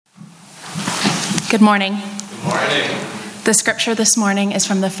Good morning. Good morning. The scripture this morning is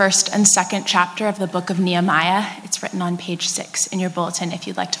from the first and second chapter of the book of Nehemiah. It's written on page 6 in your bulletin if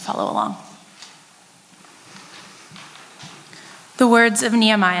you'd like to follow along. The words of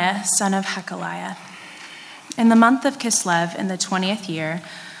Nehemiah, son of Hakaliah. In the month of Kislev, in the 20th year,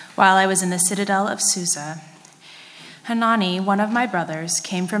 while I was in the citadel of Susa, Hanani, one of my brothers,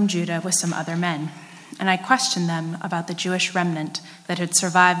 came from Judah with some other men, and I questioned them about the Jewish remnant that had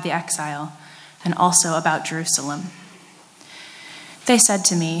survived the exile, and also about Jerusalem. They said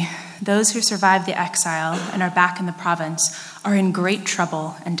to me, "Those who survived the exile and are back in the province are in great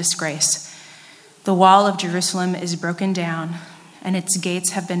trouble and disgrace. The wall of Jerusalem is broken down, and its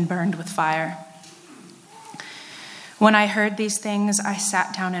gates have been burned with fire." When I heard these things, I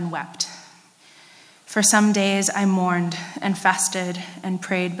sat down and wept. For some days I mourned and fasted and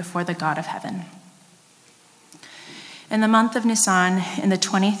prayed before the God of heaven. In the month of Nisan, in the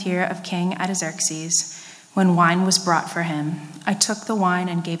 20th year of King Artaxerxes, when wine was brought for him, I took the wine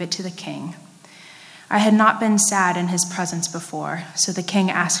and gave it to the king. I had not been sad in his presence before, so the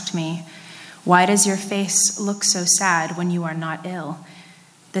king asked me, "Why does your face look so sad when you are not ill?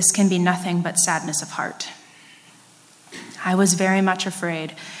 This can be nothing but sadness of heart." I was very much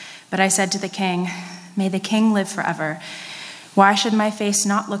afraid, but I said to the king, "May the king live forever. Why should my face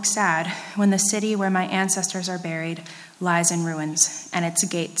not look sad when the city where my ancestors are buried lies in ruins and its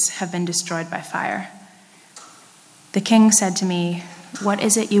gates have been destroyed by fire?" The king said to me, "What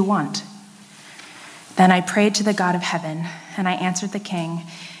is it you want?" Then I prayed to the God of heaven, and I answered the king,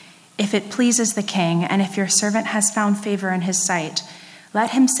 "If it pleases the king, and if your servant has found favor in his sight,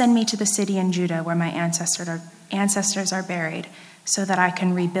 let him send me to the city in Judah where my ancestors are buried, so that I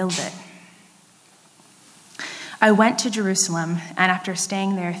can rebuild it." I went to Jerusalem, and after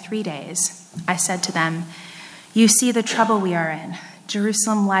staying there 3 days, I said to them, "You see the trouble we are in.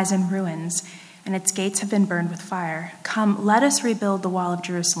 Jerusalem lies in ruins, and its gates have been burned with fire. Come, let us rebuild the wall of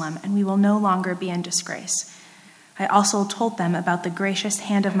Jerusalem, and we will no longer be in disgrace." I also told them about the gracious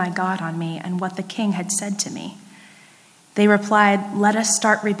hand of my God on me and what the king had said to me. They replied, "Let us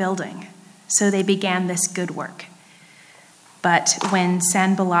start rebuilding." So they began this good work. But when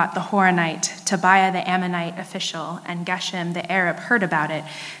Sanballat the Horonite, Tobiah the Ammonite official, and Geshem the Arab heard about it,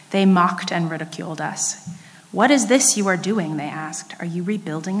 they mocked and ridiculed us. "What is this you are doing?" they asked. "Are you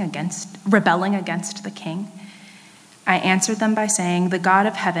rebelling against the king?" I answered them by saying, "The God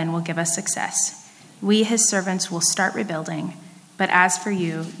of heaven will give us success. We, his servants, will start rebuilding. But as for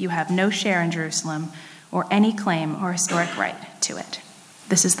you, you have no share in Jerusalem or any claim or historic right to it."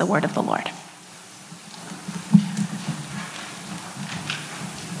 This is the word of the Lord.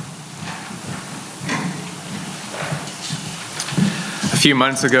 A few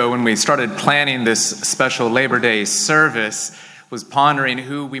months ago, when we started planning this special Labor Day service, was pondering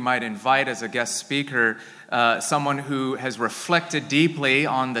who we might invite as a guest speaker, someone who has reflected deeply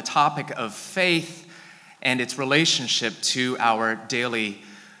on the topic of faith and its relationship to our daily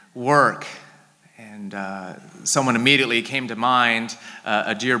work. And someone immediately came to mind,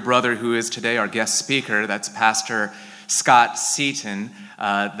 a dear brother who is today our guest speaker. That's Pastor Scott Seaton,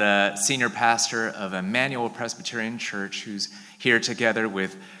 the senior pastor of Emmanuel Presbyterian Church, who's here together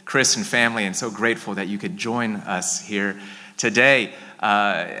with Chris and family, and so grateful that you could join us here today.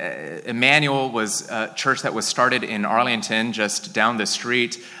 Emmanuel was a church that was started in Arlington, just down the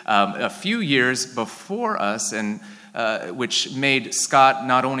street, a few years before us, and which made Scott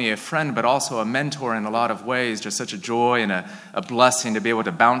not only a friend, but also a mentor in a lot of ways. Just such a joy and a blessing to be able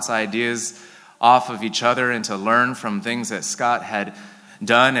to bounce ideas off of each other and to learn from things that Scott had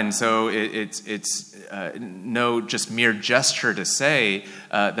done. And so it's no just mere gesture to say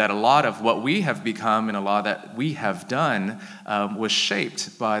that a lot of what we have become and a lot that we have done was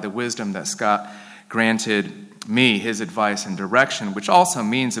shaped by the wisdom that Scott granted me, his advice and direction, which also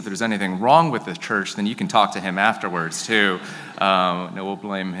means if there's anything wrong with the church, then you can talk to him afterwards too. No, we'll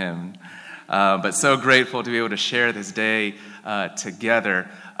blame him. But so grateful to be able to share this day together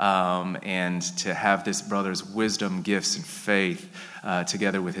and to have this brother's wisdom, gifts, and faith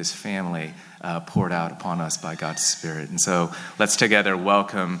together with his family poured out upon us by God's Spirit. And so let's together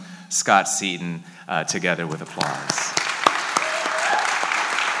welcome Scott Seaton together with applause.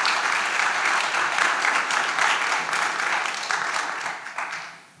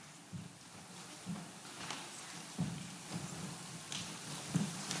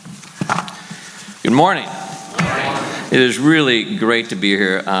 Good morning. It is really great to be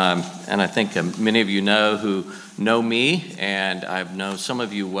here, and I think many of you who know me, and I've known some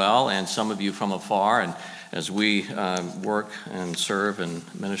of you well, and some of you from afar, and as we work and serve and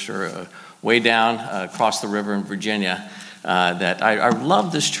minister way down across the river in Virginia, that I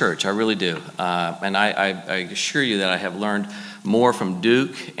love this church. I really do. And I assure you that I have learned more from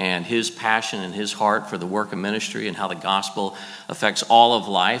Duke and his passion and his heart for the work of ministry and how the gospel affects all of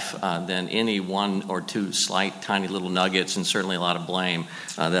life than any one or two slight, tiny little nuggets, and certainly a lot of blame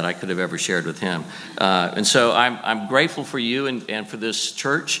that I could have ever shared with him. And so I'm grateful for you and for this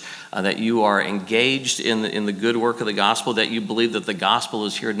church, that you are engaged in the good work of the gospel, that you believe that the gospel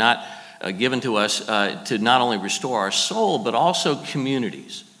is here not given to us to not only restore our soul, but also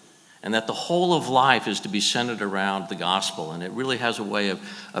communities. And that the whole of life is to be centered around the gospel. And it really has a way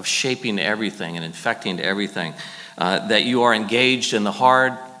of shaping everything and infecting everything. That you are engaged in the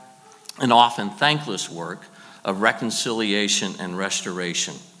hard and often thankless work of reconciliation and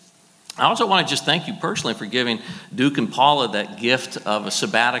restoration. I also want to just thank you personally for giving Duke and Paula that gift of a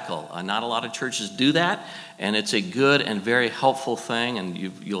sabbatical. Not a lot of churches do that, and it's a good and very helpful thing. And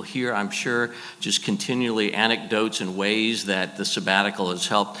you'll hear, I'm sure, just continually anecdotes and ways that the sabbatical has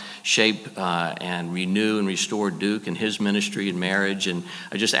helped shape and renew and restore Duke and his ministry and marriage. And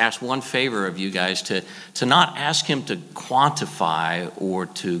I just ask one favor of you guys to not ask him to quantify or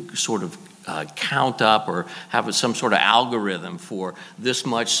to sort of count up or have some sort of algorithm for this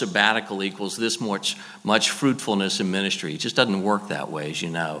much sabbatical equals this much fruitfulness in ministry. It just doesn't work that way, as you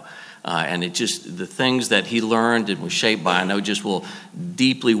know. And it just, the things that he learned and was shaped by, I know just will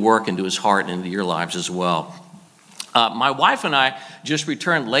deeply work into his heart and into your lives as well. My wife and I just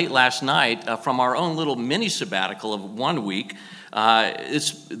returned late last night from our own little mini sabbatical of 1 week.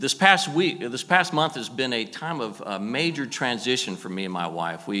 This past month has been a time of major transition for me and my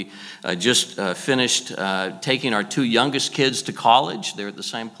wife. We just finished taking our two youngest kids to college. They're at the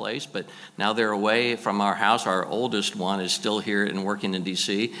same place, but now they're away from our house. Our oldest one is still here and working in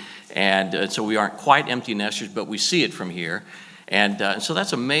D.C., and so we aren't quite empty nesters, but we see it from here. And so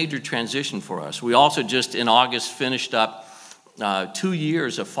that's a major transition for us. We also just in August finished up 2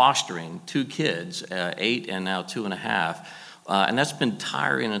 years of fostering two kids, 8 and now 2.5. And that's been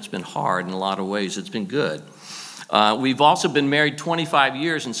tiring and it's been hard in a lot of ways. It's been good. We've also been married 25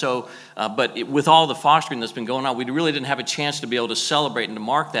 years, and so, with all the fostering that's been going on, we really didn't have a chance to be able to celebrate and to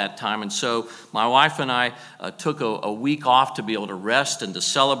mark that time. And so my wife and I took a week off to be able to rest and to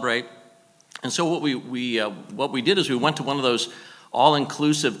celebrate. And so what we did is we went to one of those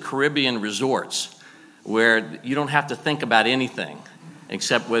all-inclusive Caribbean resorts where you don't have to think about anything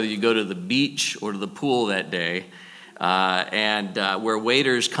except whether you go to the beach or to the pool that day. And where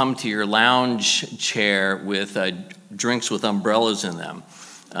waiters come to your lounge chair with drinks with umbrellas in them.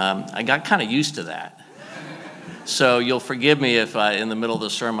 I got kind of used to that. So you'll forgive me if in the middle of the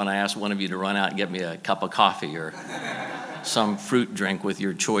sermon I ask one of you to run out and get me a cup of coffee or some fruit drink with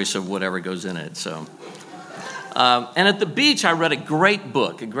your choice of whatever goes in it. So, and at the beach I read a great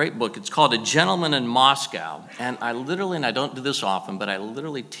book. It's called A Gentleman in Moscow. And I don't do this often, but I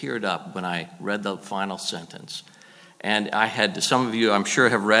literally teared up when I read the final sentence. And some of you I'm sure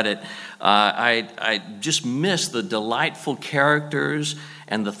have read it. I just missed the delightful characters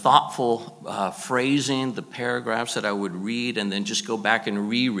and the thoughtful phrasing, the paragraphs that I would read and then just go back and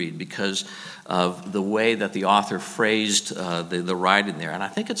reread because of the way that the author phrased the writing there. And I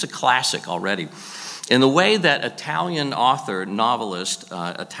think it's a classic already. In the way that Italian author, novelist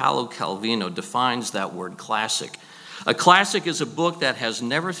Italo Calvino defines that word classic. A classic is a book that has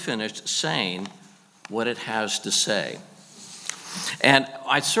never finished saying what it has to say. And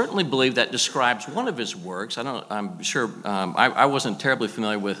I certainly believe that describes one of his works. I'm sure I wasn't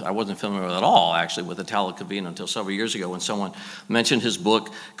familiar with at all, actually, with Italo Calvino until several years ago when someone mentioned his book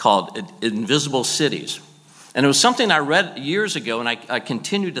called Invisible Cities. And it was something I read years ago, and I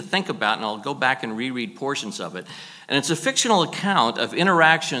continued to think about, and I'll go back and reread portions of it. And it's a fictional account of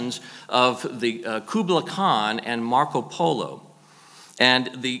interactions of the Kublai Khan and Marco Polo.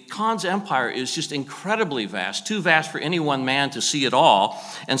 And the Khan's empire is just incredibly vast, too vast for any one man to see it all.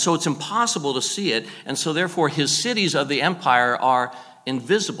 And so it's impossible to see it. And so therefore his cities of the empire are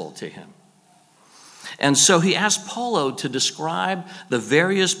invisible to him. And so he asked Polo to describe the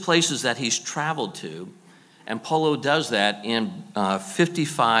various places that he's traveled to. And Polo does that in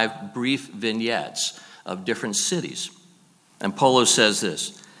 55 brief vignettes of different cities. And Polo says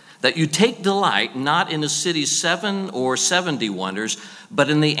this: that you take delight not in a city's 7 or 70 wonders, but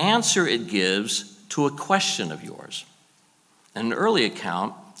in the answer it gives to a question of yours. An early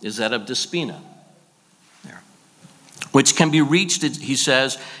account is that of Despina, which can be reached, he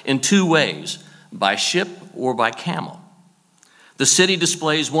says, in 2 ways, by ship or by camel. The city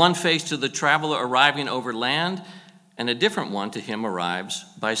displays one face to the traveler arriving over land, and a different one to him arrives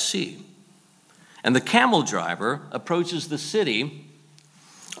by sea. And the camel driver approaches the city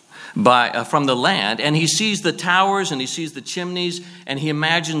from the land, and he sees the towers and he sees the chimneys, and he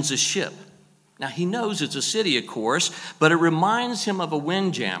imagines a ship. Now, he knows it's a city, of course, but it reminds him of a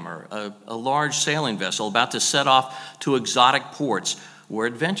windjammer, a large sailing vessel about to set off to exotic ports where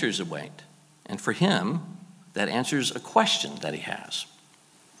adventures await. And for him, that answers a question that he has.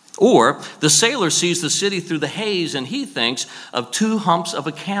 Or the sailor sees the city through the haze, and he thinks of two humps of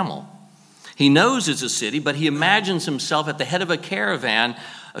a camel. He knows it's a city, but he imagines himself at the head of a caravan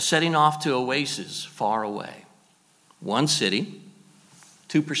setting off to oases far away. One city,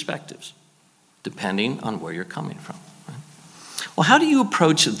 two perspectives, depending on where you're coming from. Right? Well, how do you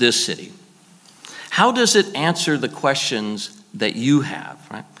approach this city? How does it answer the questions that you have?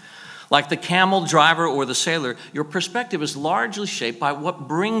 Right? Like the camel driver or the sailor, your perspective is largely shaped by what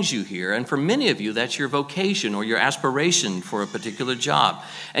brings you here. And for many of you, that's your vocation or your aspiration for a particular job.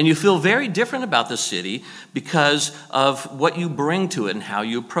 And you feel very different about the city because of what you bring to it and how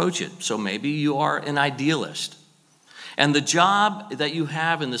you approach it. So maybe you are an idealist. And the job that you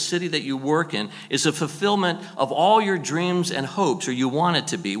have in the city that you work in is a fulfillment of all your dreams and hopes, or you want it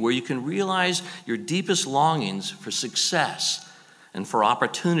to be, where you can realize your deepest longings for success and for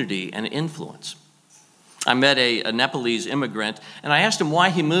opportunity and influence. I met a Nepalese immigrant, and I asked him why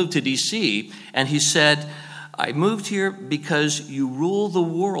he moved to D.C., and he said, "I moved here because you rule the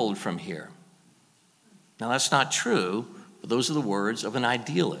world from here." Now, that's not true, but those are the words of an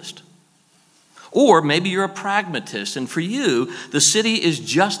idealist. Or maybe you're a pragmatist, and for you, the city is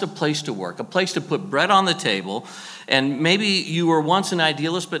just a place to work, a place to put bread on the table. And maybe you were once an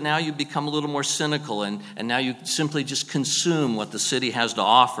idealist, but now you've become a little more cynical, and now you simply just consume what the city has to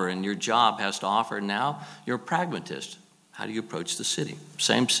offer and your job has to offer. And now you're a pragmatist. How do you approach the city?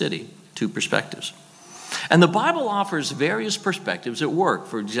 Same city, two perspectives. And the Bible offers various perspectives at work.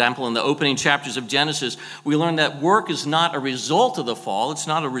 For example, in the opening chapters of Genesis, we learn that work is not a result of the fall. It's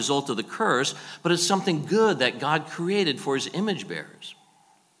not a result of the curse, but it's something good that God created for his image bearers.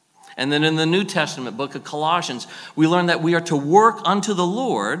 And then in the New Testament book of Colossians, we learn that we are to work unto the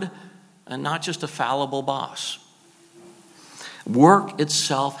Lord and not just a fallible boss. Work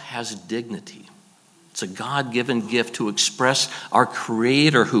itself has dignity. It's a God-given gift to express our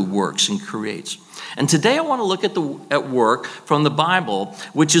Creator who works and creates. And today I want to look at work from the Bible,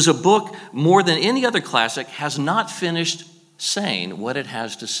 which is a book more than any other classic has not finished saying what it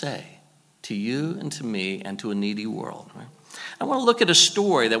has to say to you and to me and to a needy world. Right? I want to look at a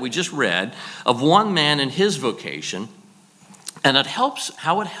story that we just read of one man and his vocation, and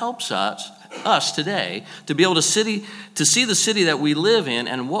how it helps us today to be able to see the city that we live in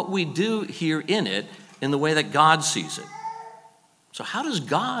and what we do here in it in the way that God sees it. So how does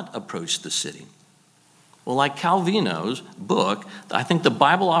God approach the city? Well, like Calvino's book, I think the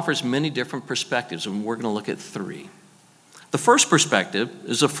Bible offers many different perspectives, and we're going to look at three. The first perspective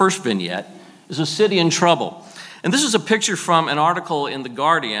is the first vignette, is a city in trouble. And this is a picture from an article in The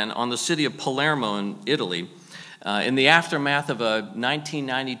Guardian on the city of Palermo in Italy in the aftermath of a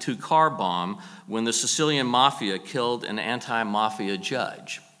 1992 car bomb when the Sicilian mafia killed an anti-mafia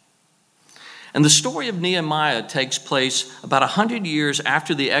judge. And the story of Nehemiah takes place about 100 years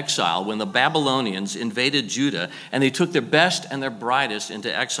after the exile when the Babylonians invaded Judah and they took their best and their brightest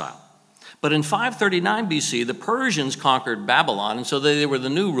into exile. But in 539 BC, the Persians conquered Babylon, and so they were the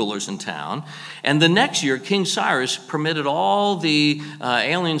new rulers in town. And the next year, King Cyrus permitted all the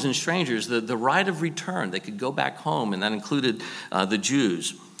aliens and strangers the right of return. They could go back home, and that included the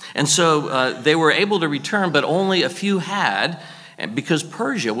Jews. And so they were able to return, but only a few had, because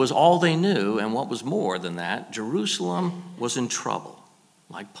Persia was all they knew, and what was more than that, Jerusalem was in trouble,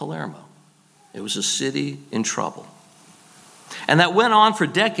 like Palermo. It was a city in trouble. And that went on for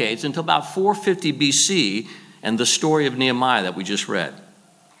decades until about 450 BC and the story of Nehemiah that we just read.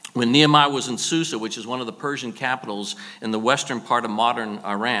 When Nehemiah was in Susa, which is one of the Persian capitals in the western part of modern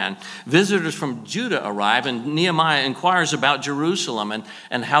Iran, visitors from Judah arrive, and Nehemiah inquires about Jerusalem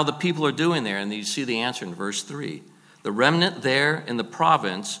and how the people are doing there. And you see the answer in verse 3. The remnant there in the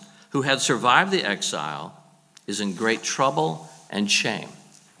province who had survived the exile is in great trouble and shame.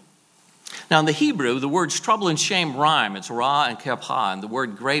 Now, in the Hebrew, the words trouble and shame rhyme. It's ra and kapha, and the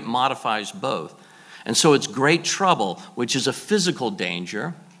word great modifies both. And so it's great trouble, which is a physical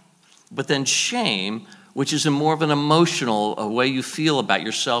danger, but then shame, which is a more of an emotional way you feel about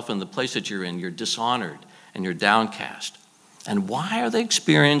yourself and the place that you're in. You're dishonored and you're downcast. And why are they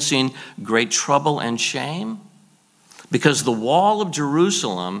experiencing great trouble and shame? Because the wall of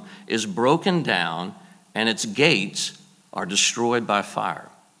Jerusalem is broken down and its gates are destroyed by fire.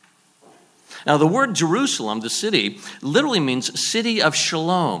 Now, the word Jerusalem, the city, literally means city of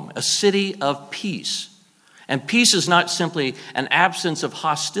shalom, a city of peace. And peace is not simply an absence of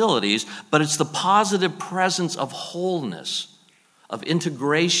hostilities, but it's the positive presence of wholeness, of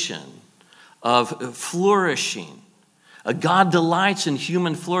integration, of flourishing. God delights in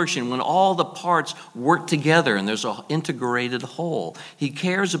human flourishing when all the parts work together and there's an integrated whole. He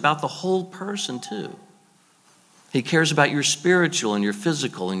cares about the whole person too. He cares about your spiritual and your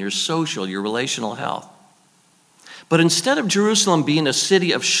physical and your social, your relational health. But instead of Jerusalem being a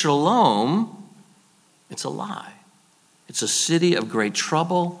city of shalom, it's a lie. It's a city of great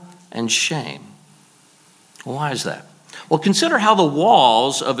trouble and shame. Why is that? Well, consider how the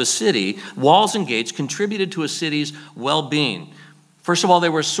walls of a city, walls and gates, contributed to a city's well-being. First of all, they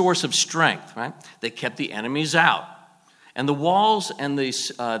were a source of strength, right? They kept the enemies out. And the walls and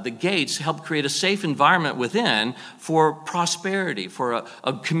the gates helped create a safe environment within for prosperity, for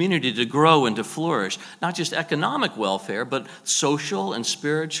a community to grow and to flourish. Not just economic welfare, but social and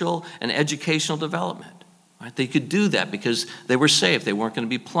spiritual and educational development. Right? They could do that because they were safe. They weren't going to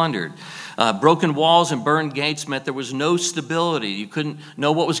be plundered. Broken walls and burned gates meant there was no stability. You couldn't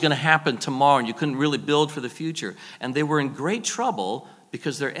know what was going to happen tomorrow, and you couldn't really build for the future. And they were in great trouble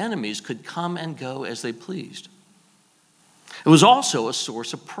because their enemies could come and go as they pleased. It was also a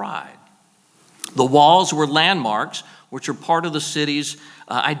source of pride. The walls were landmarks, which are part of the city's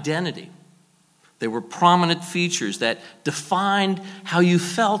identity. They were prominent features that defined how you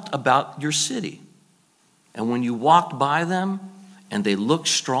felt about your city. And when you walked by them and they looked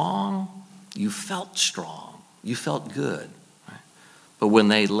strong, you felt strong. You felt good. Right? But when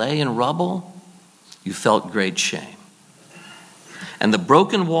they lay in rubble, you felt great shame. And the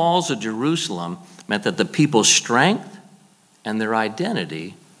broken walls of Jerusalem meant that the people's strength and their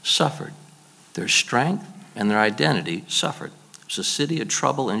identity suffered. Their strength and their identity suffered. It was a city of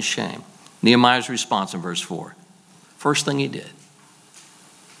trouble and shame. Nehemiah's response in verse 4. First thing he did,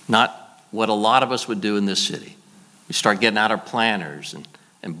 not what a lot of us would do in this city. We start getting out our planners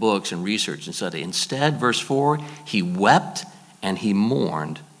and books and research and study. Instead, verse 4, he wept and he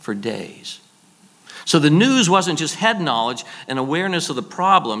mourned for days. So the news wasn't just head knowledge and awareness of the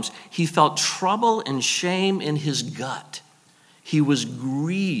problems. He felt trouble and shame in his gut. He was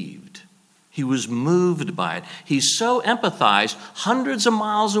grieved. He was moved by it. He so empathized hundreds of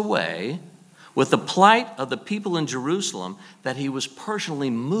miles away with the plight of the people in Jerusalem that he was personally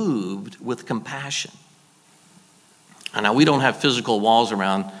moved with compassion. And now we don't have physical walls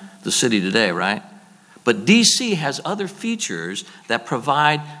around the city today, right? But D.C. has other features that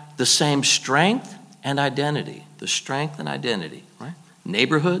provide the same strength and identity. The strength and identity, right?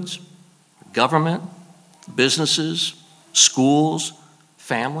 Neighborhoods, government, businesses, schools,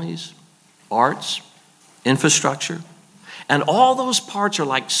 families, arts, infrastructure. And all those parts are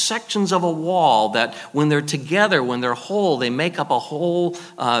like sections of a wall that when they're together, when they're whole, they make up a whole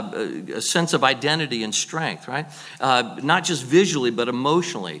a sense of identity and strength, right? Not just visually, but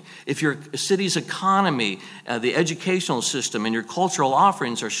emotionally. If your city's economy, the educational system, and your cultural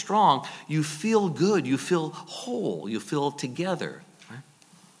offerings are strong, you feel good, you feel whole, you feel together. Right?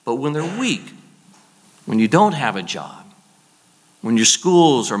 But when they're weak, when you don't have a job, when your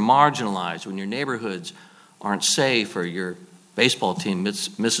schools are marginalized, when your neighborhoods aren't safe or your baseball team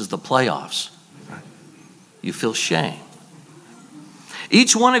misses the playoffs, you feel shame.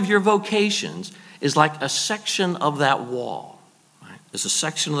 Each one of your vocations is like a section of that wall. Right? It's a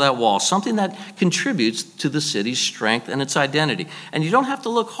section of that wall, something that contributes to the city's strength and its identity. And you don't have to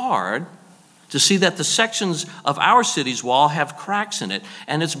look hard to see that the sections of our city's wall have cracks in it,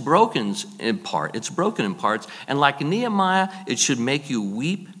 and it's broken in parts. And like Nehemiah, it should make you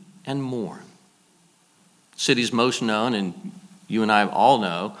weep and mourn. City's most known, and you and I all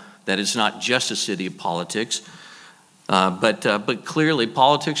know, that it's not just a city of politics, but clearly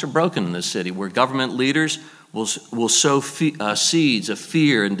politics are broken in this city, where government leaders will sow seeds of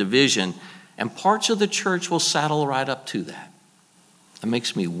fear and division, and parts of the church will saddle right up to that. It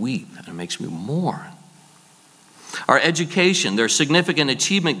makes me weep and it makes me mourn. Our education, there are significant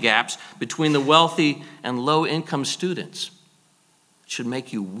achievement gaps between the wealthy and low-income students. It should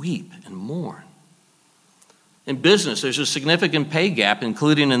make you weep and mourn. In business, there's a significant pay gap,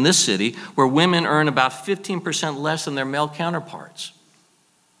 including in this city, where women earn about 15% less than their male counterparts.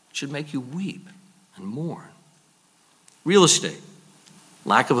 It should make you weep and mourn. Real estate,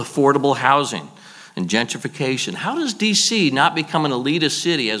 lack of affordable housing, and gentrification. How does D.C. not become an elitist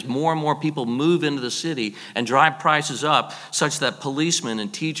city as more and more people move into the city and drive prices up such that policemen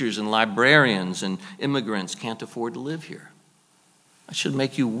and teachers and librarians and immigrants can't afford to live here? That should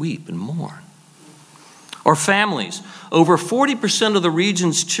make you weep and mourn. Or families. Over 40% of the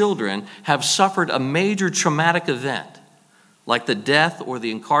region's children have suffered a major traumatic event, like the death or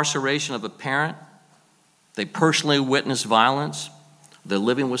the incarceration of a parent, they personally witness violence, they're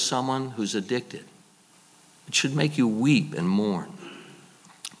living with someone who's addicted. It should make you weep and mourn.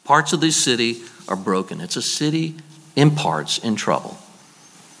 Parts of this city are broken. It's a city in parts in trouble.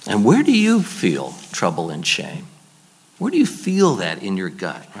 And where do you feel trouble and shame? Where do you feel that in your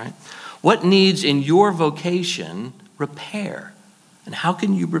gut, right? What needs in your vocation repair? And how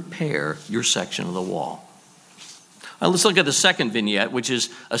can you repair your section of the wall? Let's look at the second vignette, which is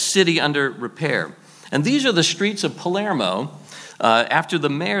a city under repair. And these are the streets of Palermo after the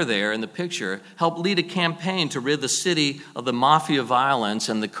mayor there in the picture helped lead a campaign to rid the city of the mafia violence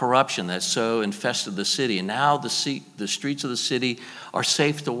and the corruption that so infested the city. And now the streets of the city are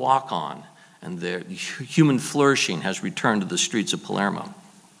safe to walk on, and their human flourishing has returned to the streets of Palermo.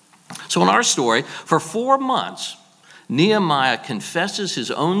 So in our story, for 4 months, Nehemiah confesses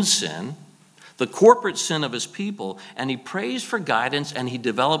his own sin, the corporate sin of his people, and he prays for guidance and he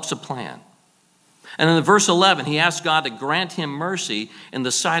develops a plan. And in verse 11, he asks God to grant him mercy in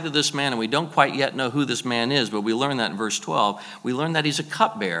the sight of this man. And we don't quite yet know who this man is, but we learn that in verse 12. We learn that he's a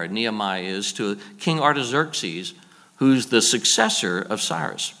cupbearer, Nehemiah is, to King Artaxerxes, who's the successor of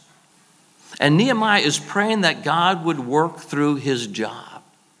Cyrus. And Nehemiah is praying that God would work through his job.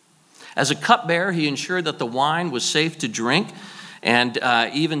 As a cupbearer, he ensured that the wine was safe to drink, and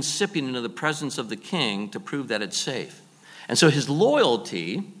even sipping into the presence of the king to prove that it's safe. And so his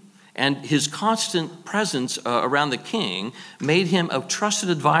loyalty and his constant presence around the king made him a trusted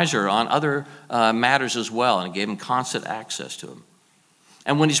advisor on other matters as well, and it gave him constant access to him.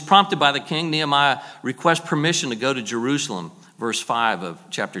 And when he's prompted by the king, Nehemiah requests permission to go to Jerusalem, verse 5 of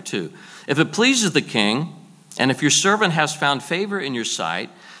chapter 2. If it pleases the king, and if your servant has found favor in your sight,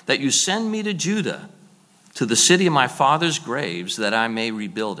 that you send me to Judah, to the city of my father's graves, that I may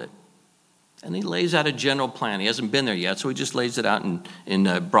rebuild it. And he lays out a general plan. He hasn't been there yet, so he just lays it out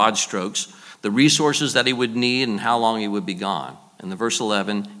in broad strokes, the resources that he would need and how long he would be gone. In the verse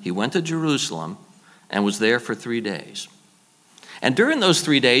 11, he went to Jerusalem and was there for 3 days. And during those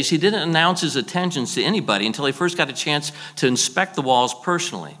 3 days, he didn't announce his intentions to anybody until he first got a chance to inspect the walls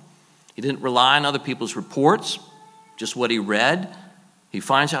personally. He didn't rely on other people's reports, just what he read. He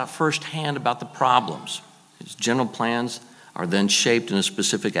finds out firsthand about the problems. His general plans are then shaped into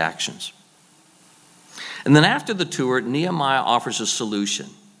specific actions. And then after the tour, Nehemiah offers a solution.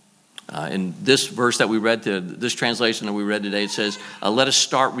 In this verse that we read, this translation that we read today, it says, let us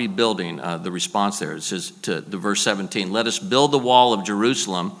start rebuilding. The response there, it says to the verse 17, let us build the wall of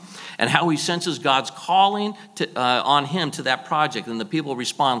Jerusalem, and how he senses God's calling on him to that project. And the people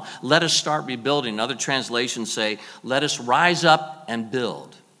respond, let us start rebuilding. Other translations say, let us rise up and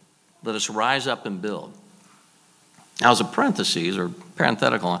build. Let us rise up and build. Now, as a parenthesis or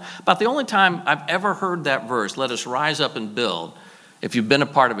parenthetical, about the only time I've ever heard that verse, let us rise up and build, if you've been a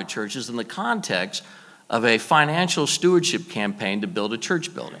part of a church, is in the context of a financial stewardship campaign to build a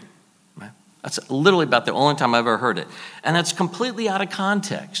church building. Right? That's literally about the only time I've ever heard it. And that's completely out of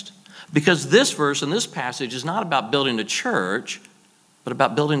context, because this verse and this passage is not about building a church, but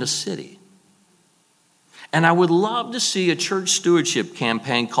about building a city. And I would love to see a church stewardship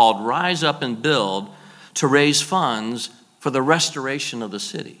campaign called Rise Up and Build to raise funds for the restoration of the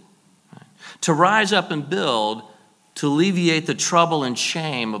city. Right? To rise up and build to alleviate the trouble and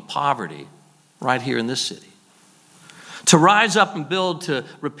shame of poverty right here in this city. To rise up and build to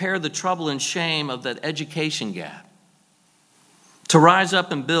repair the trouble and shame of that education gap. To rise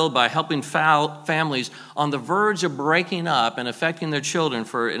up and build by helping families on the verge of breaking up and affecting their children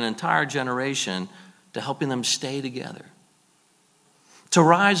for an entire generation, to helping them stay together. To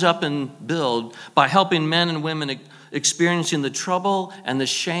rise up and build by helping men and women experiencing the trouble and the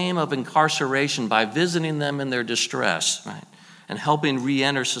shame of incarceration by visiting them in their distress, right? And helping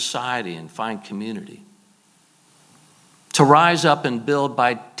re-enter society and find community. To rise up and build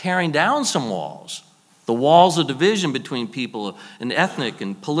by tearing down some walls, the walls of division between people, and ethnic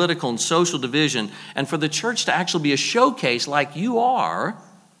and political and social division, and for the church to actually be a showcase like you are,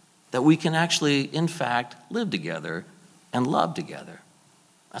 that we can actually, in fact, live together and love together.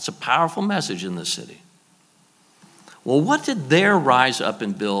 That's a powerful message in this city. Well, what did their Rise Up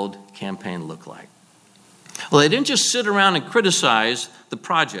and Build campaign look like? Well, they didn't just sit around and criticize the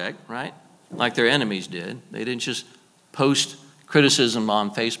project, right? Like their enemies did. They didn't just post criticism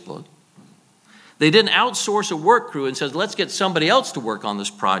on Facebook. They didn't outsource a work crew and said, let's get somebody else to work on this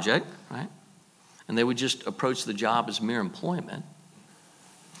project, right? And they would just approach the job as mere employment.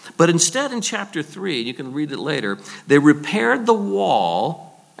 But instead, in chapter 3, you can read it later, they repaired the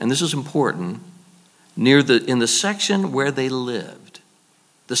wall, and this is important, in the section where they lived,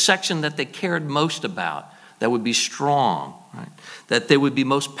 the section that they cared most about, that would be strong, right? That they would be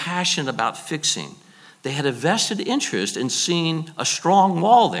most passionate about fixing. they had a vested interest in seeing a strong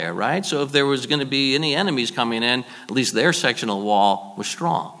wall there, right? So if there was going to be any enemies coming in, at least their section of the wall was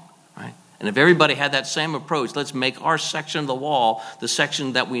strong, right? And if everybody had that same approach, let's make our section of the wall, the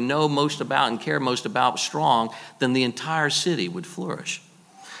section that we know most about and care most about, strong, then the entire city would flourish.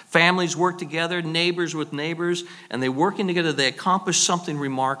 Families worked together, neighbors with neighbors, and they working together, they accomplished something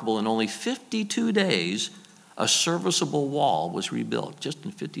remarkable. In only 52 days, a serviceable wall was rebuilt, just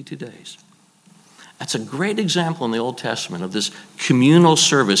in 52 days. That's a great example in the Old Testament of this communal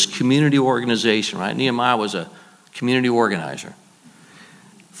service, community organization, right? Nehemiah was a community organizer,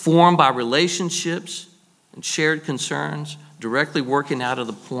 formed by relationships and shared concerns, directly working out of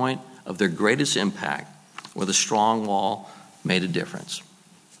the point of their greatest impact, where the strong wall made a difference.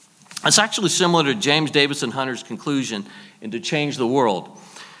 It's actually similar to James Davison Hunter's conclusion in To Change the World.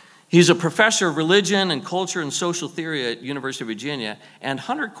 He's a professor of religion and culture and social theory at University of Virginia, and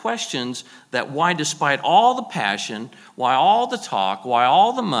Hunter questions that why despite all the passion, why all the talk, why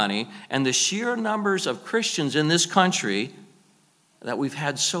all the money, and the sheer numbers of Christians in this country, that we've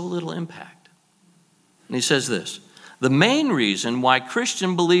had so little impact. And he says this: the main reason why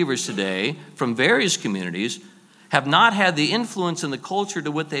Christian believers today from various communities have not had the influence in the culture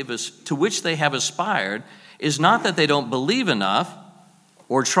to which they have aspired is not that they don't believe enough,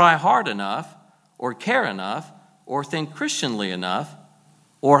 or try hard enough, or care enough, or think Christianly enough,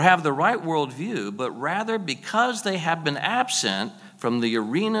 or have the right worldview, but rather because they have been absent from the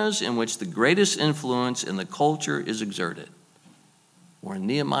arenas in which the greatest influence in the culture is exerted. Or in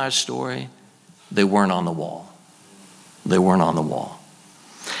Nehemiah's story, they weren't on the wall. They weren't on the wall.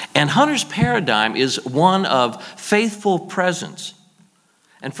 And Hunter's paradigm is one of faithful presence.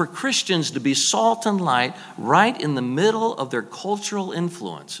 And for Christians to be salt and light right in the middle of their cultural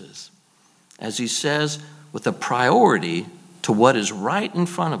influences, as he says, with a priority to what is right in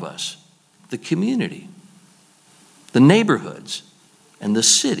front of us, the community, the neighborhoods, and the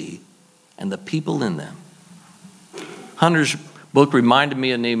city, and the people in them. Hunter's book reminded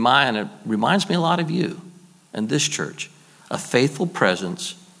me of Nehemiah, and it reminds me a lot of you and this church. A faithful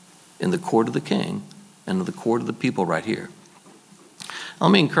presence in the court of the king and in the court of the people right here.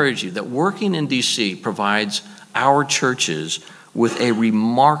 Let me encourage you that working in D.C. provides our churches with a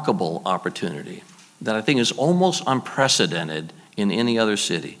remarkable opportunity that I think is almost unprecedented in any other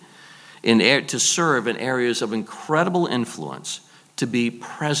city, to serve in areas of incredible influence, to be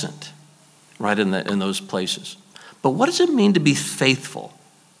present right in those places. But what does it mean to be faithful?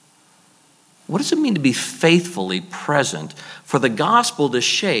 What does it mean to be faithfully present for the gospel to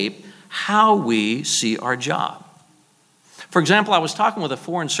shape how we see our job? For example, I was talking with a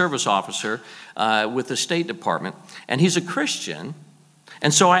foreign service officer with the State Department, and he's a Christian.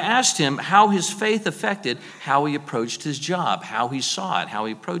 And so I asked him how his faith affected how he approached his job, how he saw it, how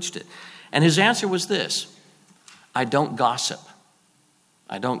he approached it. And his answer was this: I don't gossip.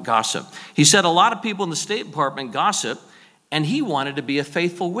 I don't gossip. He said a lot of people in the State Department gossip, and he wanted to be a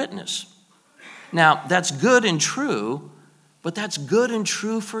faithful witness. Now, that's good and true, but that's good and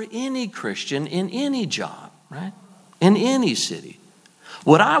true for any Christian in any job, right? In any city.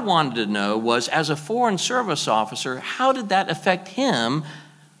 What I wanted to know was, as a foreign service officer, how did that affect him?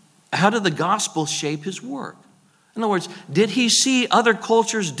 How did the gospel shape his work? In other words, did he see other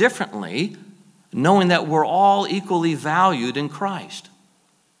cultures differently, knowing that we're all equally valued in Christ?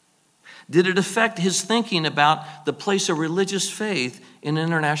 Did it affect his thinking about the place of religious faith in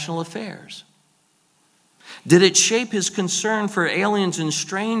international affairs? Did it shape his concern for aliens and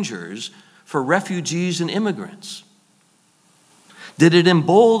strangers, for refugees and immigrants? Did it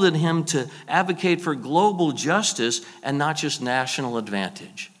embolden him to advocate for global justice and not just national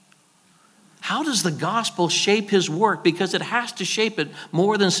advantage? How does the gospel shape his work? Because it has to shape it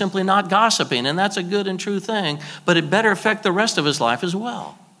more than simply not gossiping, and that's a good and true thing, but it better affect the rest of his life as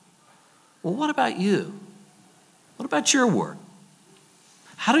well. Well, what about you? What about your work?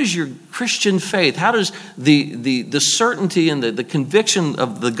 How does your Christian faith, how does the certainty and the conviction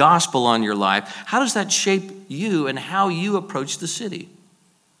of the gospel on your life, how does that shape you and how you approach the city?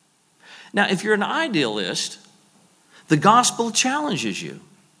 Now, if you're an idealist, the gospel challenges you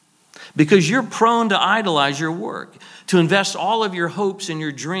because you're prone to idolize your work, to invest all of your hopes and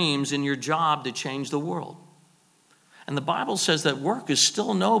your dreams in your job to change the world. And the Bible says that work is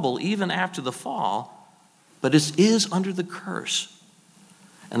still noble even after the fall, but it is under the curse.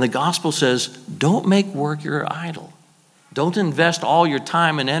 And the gospel says, don't make work your idol. Don't invest all your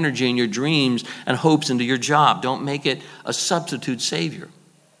time and energy and your dreams and hopes into your job. Don't make it a substitute savior.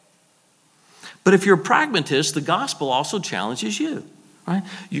 But if you're a pragmatist, the gospel also challenges you, right?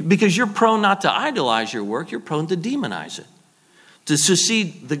 Because you're prone not to idolize your work, you're prone to demonize it. To see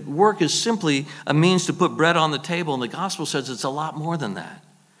the work is simply a means to put bread on the table, and the gospel says it's a lot more than that.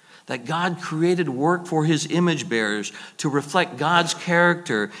 That God created work for his image bearers to reflect God's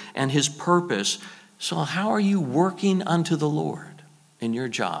character and his purpose. So how are you working unto the Lord in your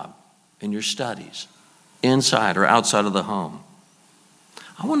job, in your studies, inside or outside of the home?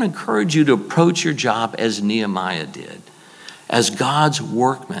 I want to encourage you to approach your job as Nehemiah did, as God's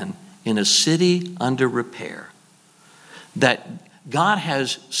workman in a city under repair. That God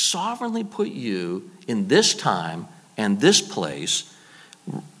has sovereignly put you in this time and this place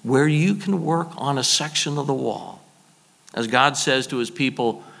where you can work on a section of the wall. As God says to his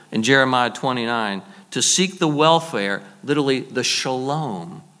people in Jeremiah 29, to seek the welfare, literally the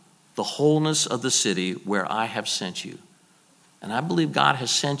shalom, the wholeness of the city where I have sent you. And I believe God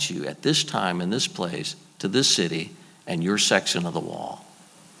has sent you at this time in this place to this city and your section of the wall.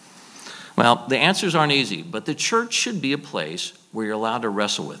 Well, the answers aren't easy, but the church should be a place where you're allowed to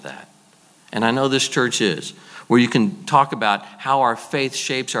wrestle with that. And I know this church is, where you can talk about how our faith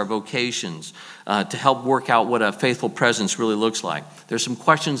shapes our vocations to help work out what a faithful presence really looks like. There's some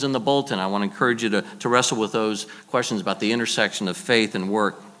questions in the bulletin. I want to encourage you to wrestle with those questions about the intersection of faith and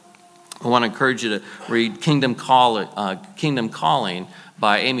work. I want to encourage you to read Kingdom Calling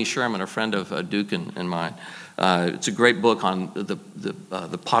by Amy Sherman, a friend of Duke and mine. It's a great book on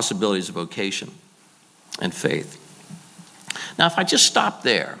the possibilities of vocation and faith. Now, if I just stopped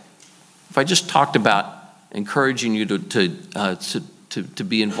there, if I just talked about encouraging you to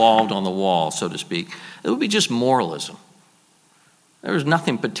be involved on the wall, so to speak, it would be just moralism. There's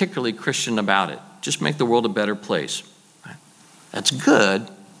nothing particularly Christian about it. Just make the world a better place. That's good,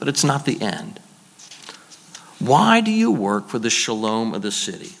 but it's not the end. Why do you work for the shalom of the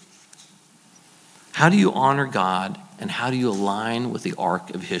city? How do you honor God, and how do you align with the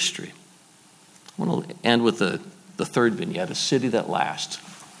arc of history? I want to end with the third vignette, a city that lasts.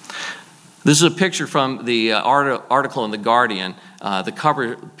 This is a picture from the article in The Guardian, the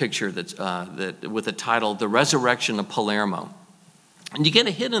cover picture with the title, The Resurrection of Palermo. And you get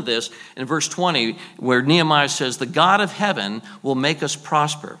a hint of this in verse 20, where Nehemiah says, the God of heaven will make us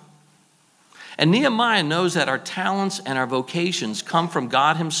prosper. And Nehemiah knows that our talents and our vocations come from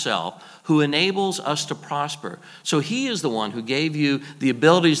God himself, who enables us to prosper. So he is the one who gave you the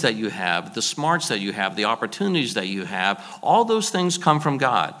abilities that you have, the smarts that you have, the opportunities that you have. All those things come from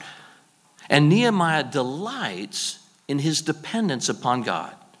God. And Nehemiah delights in his dependence upon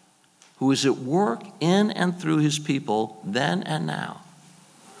God, who is at work in and through his people then and now.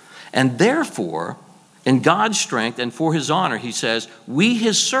 And therefore, in God's strength and for his honor, he says, we,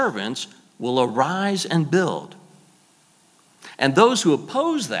 his servants, will arise and build. And those who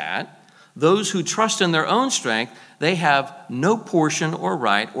oppose that, those who trust in their own strength, they have no portion or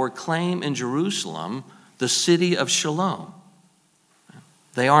right or claim in Jerusalem, the city of Shalom.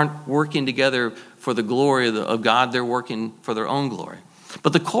 They aren't working together for the glory of God, they're working for their own glory.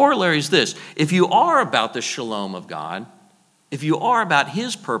 But the corollary is this: if you are about the shalom of God, if you are about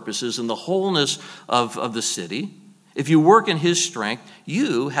his purposes and the wholeness of the city, if you work in his strength,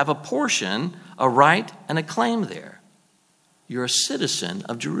 you have a portion, a right, and a claim there. You're a citizen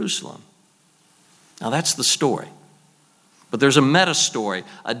of Jerusalem. Now that's the story. But there's a meta story,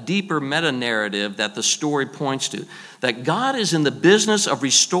 a deeper meta narrative that the story points to. That God is in the business of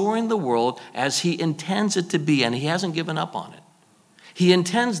restoring the world as he intends it to be, and he hasn't given up on it. He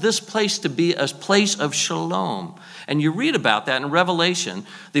intends this place to be a place of shalom. And you read about that in Revelation,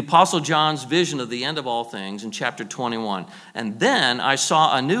 the Apostle John's vision of the end of all things in chapter 21. And then I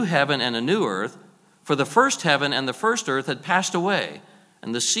saw a new heaven and a new earth, for the first heaven and the first earth had passed away,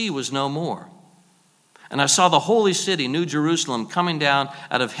 and the sea was no more. And I saw the holy city, New Jerusalem, coming down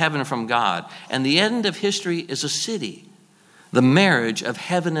out of heaven from God. And the end of history is a city, the marriage of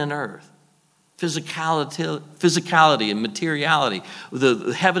heaven and earth. Physicality and materiality.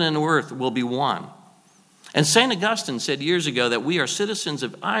 The heaven and earth will be one. And St. Augustine said years ago that we are citizens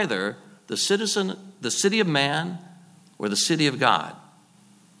of either the city of man or the city of God.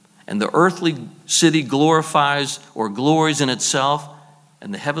 And the earthly city glorifies or glories in itself,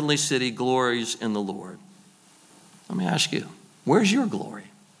 and the heavenly city glories in the Lord. Let me ask you, where's your glory?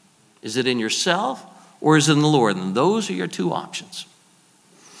 Is it in yourself or is it in the Lord? And those are your two options.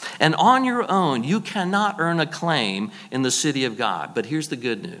 And on your own, you cannot earn a claim in the city of God. But here's the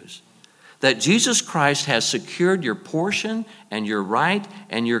good news, that Jesus Christ has secured your portion and your right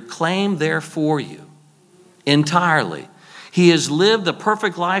and your claim there for you entirely. He has lived the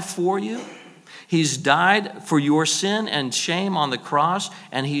perfect life for you. He's died for your sin and shame on the cross,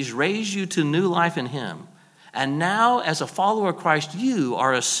 and he's raised you to new life in him. And now, as a follower of Christ, you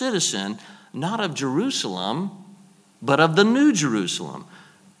are a citizen, not of Jerusalem, but of the New Jerusalem,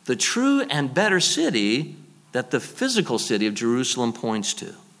 the true and better city that the physical city of Jerusalem points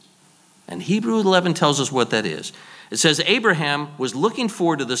to. And Hebrews 11 tells us what that is. It says, Abraham was looking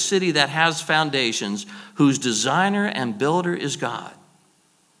forward to the city that has foundations, whose designer and builder is God.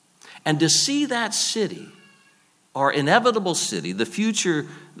 And to see that city, our inevitable city, the future,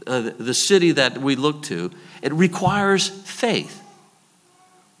 the city that we look to, it requires faith,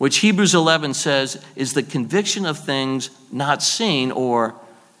 which Hebrews 11 says is the conviction of things not seen or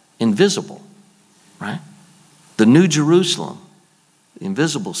invisible, right? The New Jerusalem, the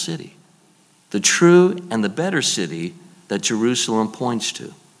invisible city, the true and the better city that Jerusalem points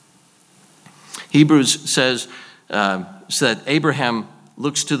to. Hebrews says that Abraham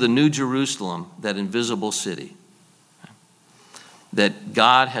looks to the New Jerusalem, that invisible city, that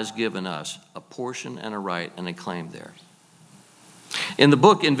God has given us a portion and a right and a claim there. In the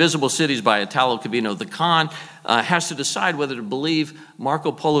book Invisible Cities by Italo Calvino, the Khan has to decide whether to believe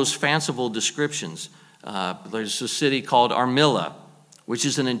Marco Polo's fanciful descriptions. There's a city called Armilla, which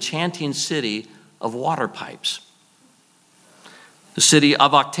is an enchanting city of water pipes. The city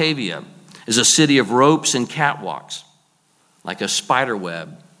of Octavia is a city of ropes and catwalks, like a spider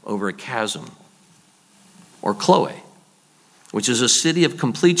web over a chasm. Or Chloe, which is a city of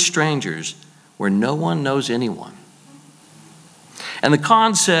complete strangers where no one knows anyone. And the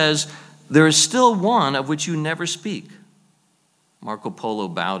Khan says, there is still one of which you never speak. Marco Polo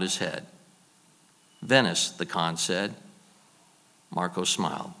bowed his head. Venice, the Khan said. Marco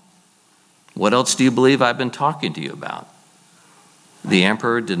smiled. What else do you believe I've been talking to you about? The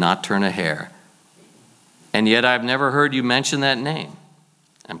emperor did not turn a hair. And yet I've never heard you mention that name.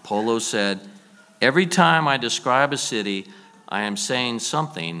 And Polo said, every time I describe a city, I am saying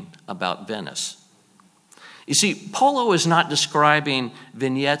something about Venice. You see, Polo is not describing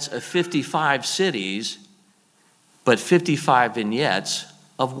vignettes of 55 cities, but 55 vignettes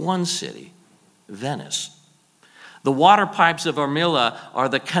of one city, Venice. The water pipes of Armilla are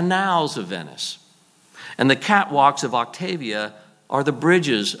the canals of Venice, and the catwalks of Octavia are the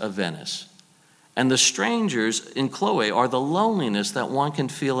bridges of Venice. And the strangers in Chloe are the loneliness that one can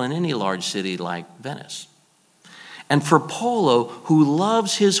feel in any large city like Venice. And for Polo, who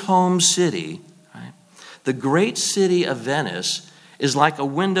loves his home city, right, the great city of Venice is like a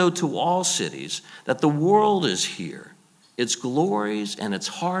window to all cities, that the world is here. Its glories and its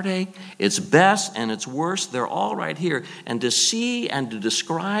heartache, its best and its worst, they're all right here. And to see and to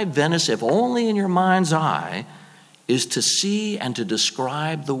describe Venice, if only in your mind's eye, is to see and to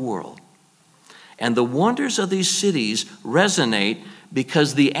describe the world. And the wonders of these cities resonate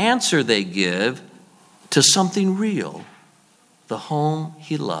because the answer they give to something real, the home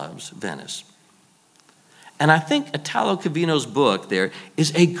he loves, Venice. And I think Italo Calvino's book there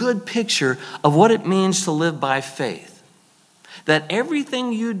is a good picture of what it means to live by faith. That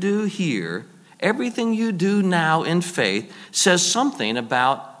everything you do here, everything you do now in faith, says something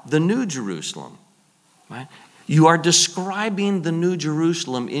about the New Jerusalem. Right? You are describing the New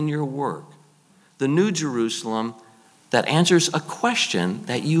Jerusalem in your work. The New Jerusalem that answers a question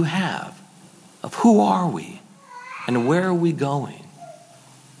that you have of who are we and where are we going?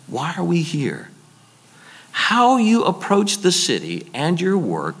 Why are we here? How you approach the city and your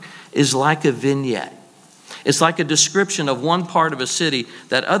work is like a vignette. It's like a description of one part of a city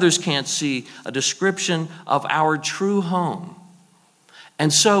that others can't see, a description of our true home.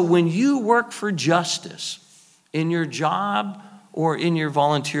 And so when you work for justice in your job or in your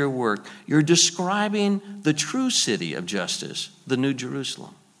volunteer work, you're describing the true city of justice, the New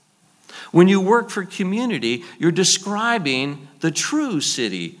Jerusalem. When you work for community, you're describing the true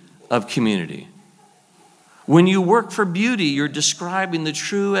city of community. When you work for beauty, you're describing the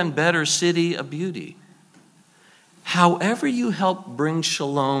true and better city of beauty. However you help bring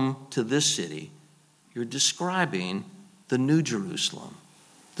shalom to this city, you're describing the New Jerusalem,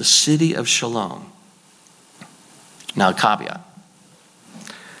 the city of shalom. Now, a caveat.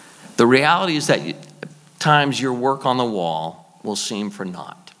 The reality is that at times your work on the wall will seem for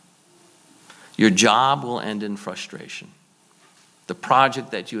naught. Your job will end in frustration. The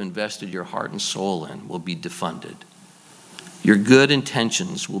project that you invested your heart and soul in will be defunded. Your good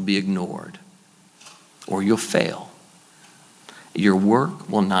intentions will be ignored, or you'll fail. Your work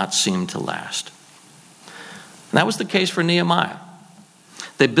will not seem to last. And that was the case for Nehemiah.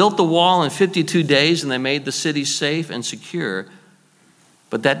 They built the wall in 52 days and they made the city safe and secure,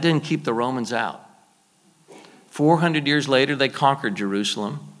 but that didn't keep the Romans out. 400 years later, they conquered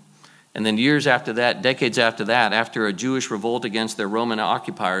Jerusalem. And then years after that, decades after that, after a Jewish revolt against their Roman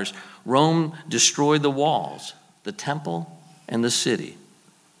occupiers, Rome destroyed the walls, the temple, and the city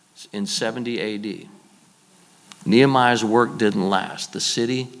in 70 AD. Nehemiah's work didn't last. The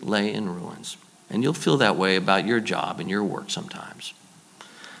city lay in ruins. And you'll feel that way about your job and your work sometimes.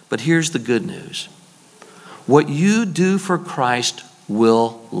 But here's the good news. What you do for Christ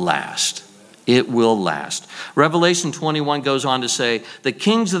will last. It will last. Revelation 21 goes on to say, the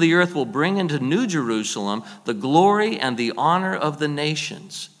kings of the earth will bring into New Jerusalem the glory and the honor of the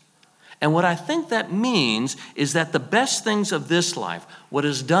nations. And what I think that means is that the best things of this life, what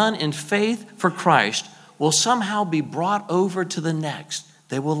is done in faith for Christ, will somehow be brought over to the next.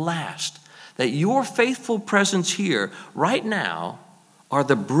 They will last. That your faithful presence here, right now, are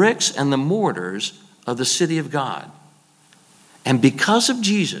the bricks and the mortars of the city of God. And because of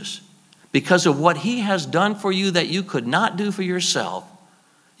Jesus, because of what he has done for you that you could not do for yourself,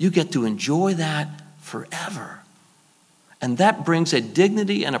 you get to enjoy that forever. And that brings a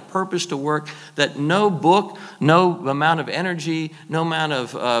dignity and a purpose to work that no book, no amount of energy, no amount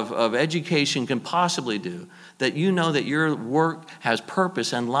of education can possibly do. That you know that your work has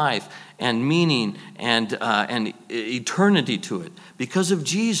purpose and life and meaning and eternity to it. Because of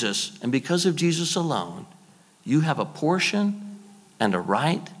Jesus and because of Jesus alone, you have a portion and a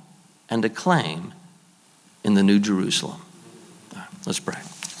right and a claim in the New Jerusalem. All right, let's pray.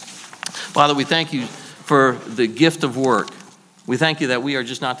 Father, we thank you for the gift of work. We thank you that we are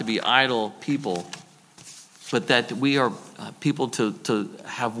just not to be idle people, but that we are people to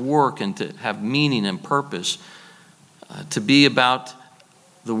have work and to have meaning and purpose, to be about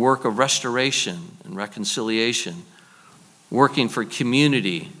the work of restoration and reconciliation, working for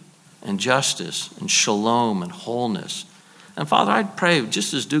community and justice and shalom and wholeness. And Father, I pray,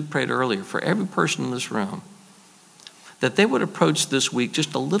 just as Duke prayed earlier, for every person in this room, that they would approach this week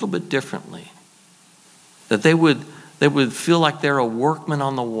just a little bit differently. That they would feel like they're a workman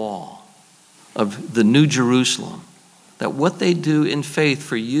on the wall of the New Jerusalem. That what they do in faith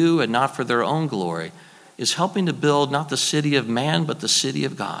for you and not for their own glory is helping to build not the city of man, but the city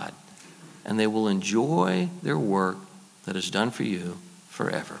of God. And they will enjoy their work that is done for you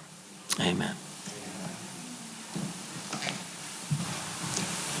forever. Amen.